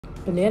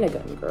Banana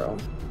gun girl,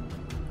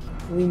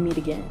 we meet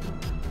again.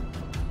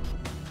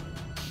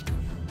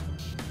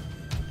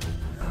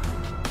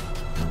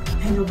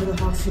 Hand over the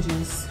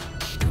hostages.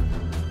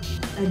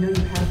 I know you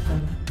have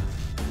them.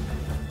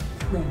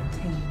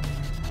 Plantain.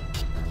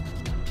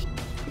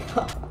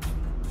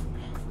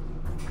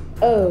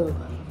 Oh,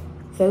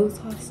 those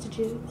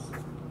hostages?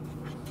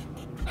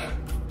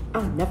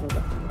 I'll never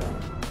let them go.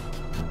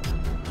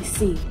 You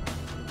see,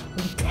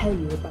 let me tell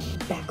you about my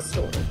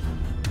backstory.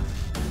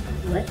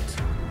 Let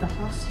the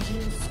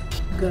hostages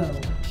go.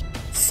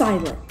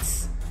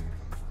 Silence.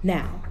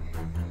 Now,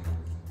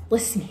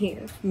 listen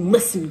here.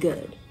 Listen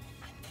good.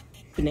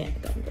 Banana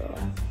gun girl.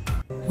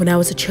 When I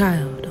was a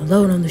child,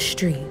 alone on the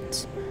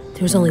streets,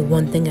 there was only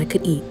one thing I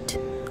could eat.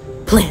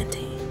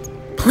 Plantains,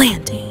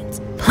 plantains,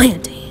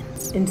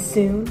 plantains. And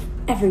soon,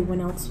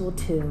 everyone else will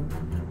too.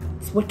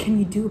 So what can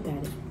you do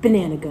about it,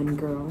 banana gun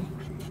girl?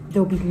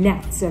 There'll be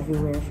gnats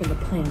everywhere from the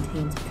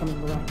plantains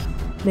becoming ripe.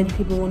 Many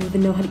people won't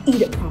even know how to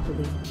eat it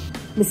properly.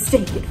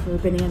 Mistake it for a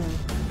banana,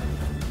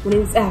 when it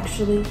is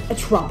actually a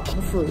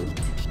tropical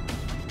fruit.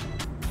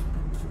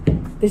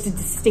 There's a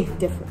distinct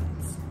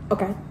difference,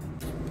 okay?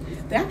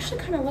 They actually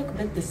kind of look a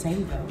bit the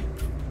same though.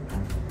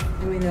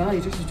 I mean, the only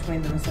difference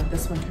between them is that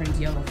this one turns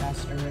yellow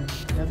faster and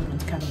the other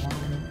one's kind of long.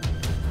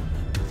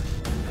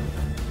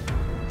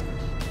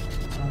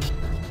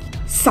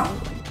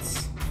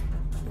 Silence.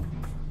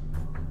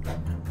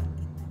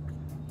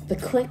 The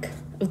click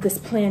of this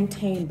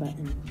plantain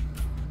button.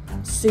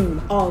 Soon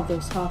all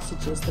those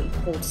hostages that you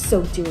hold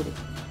so dearly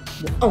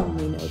will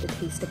only know the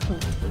taste of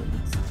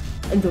plantains.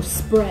 And they'll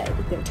spread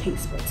their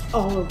taste buds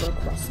all over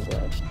across the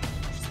world.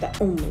 Just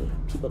that only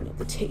people know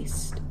the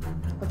taste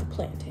of the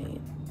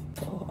plantain.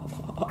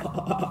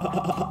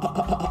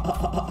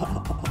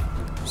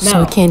 So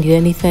we can't eat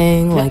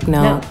anything? No, Like,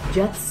 no. No,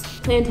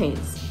 just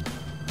plantains.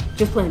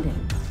 Just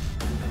plantains.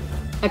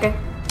 Okay?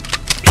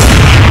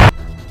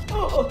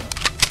 Oh.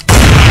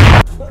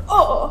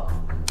 Oh.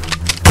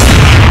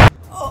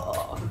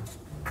 Oh.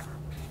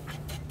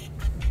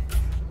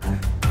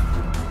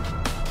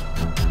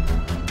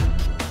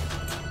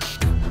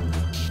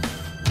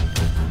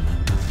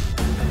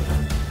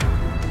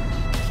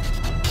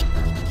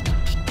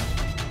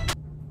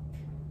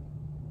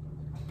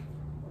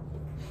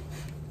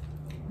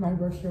 My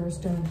work here is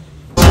done.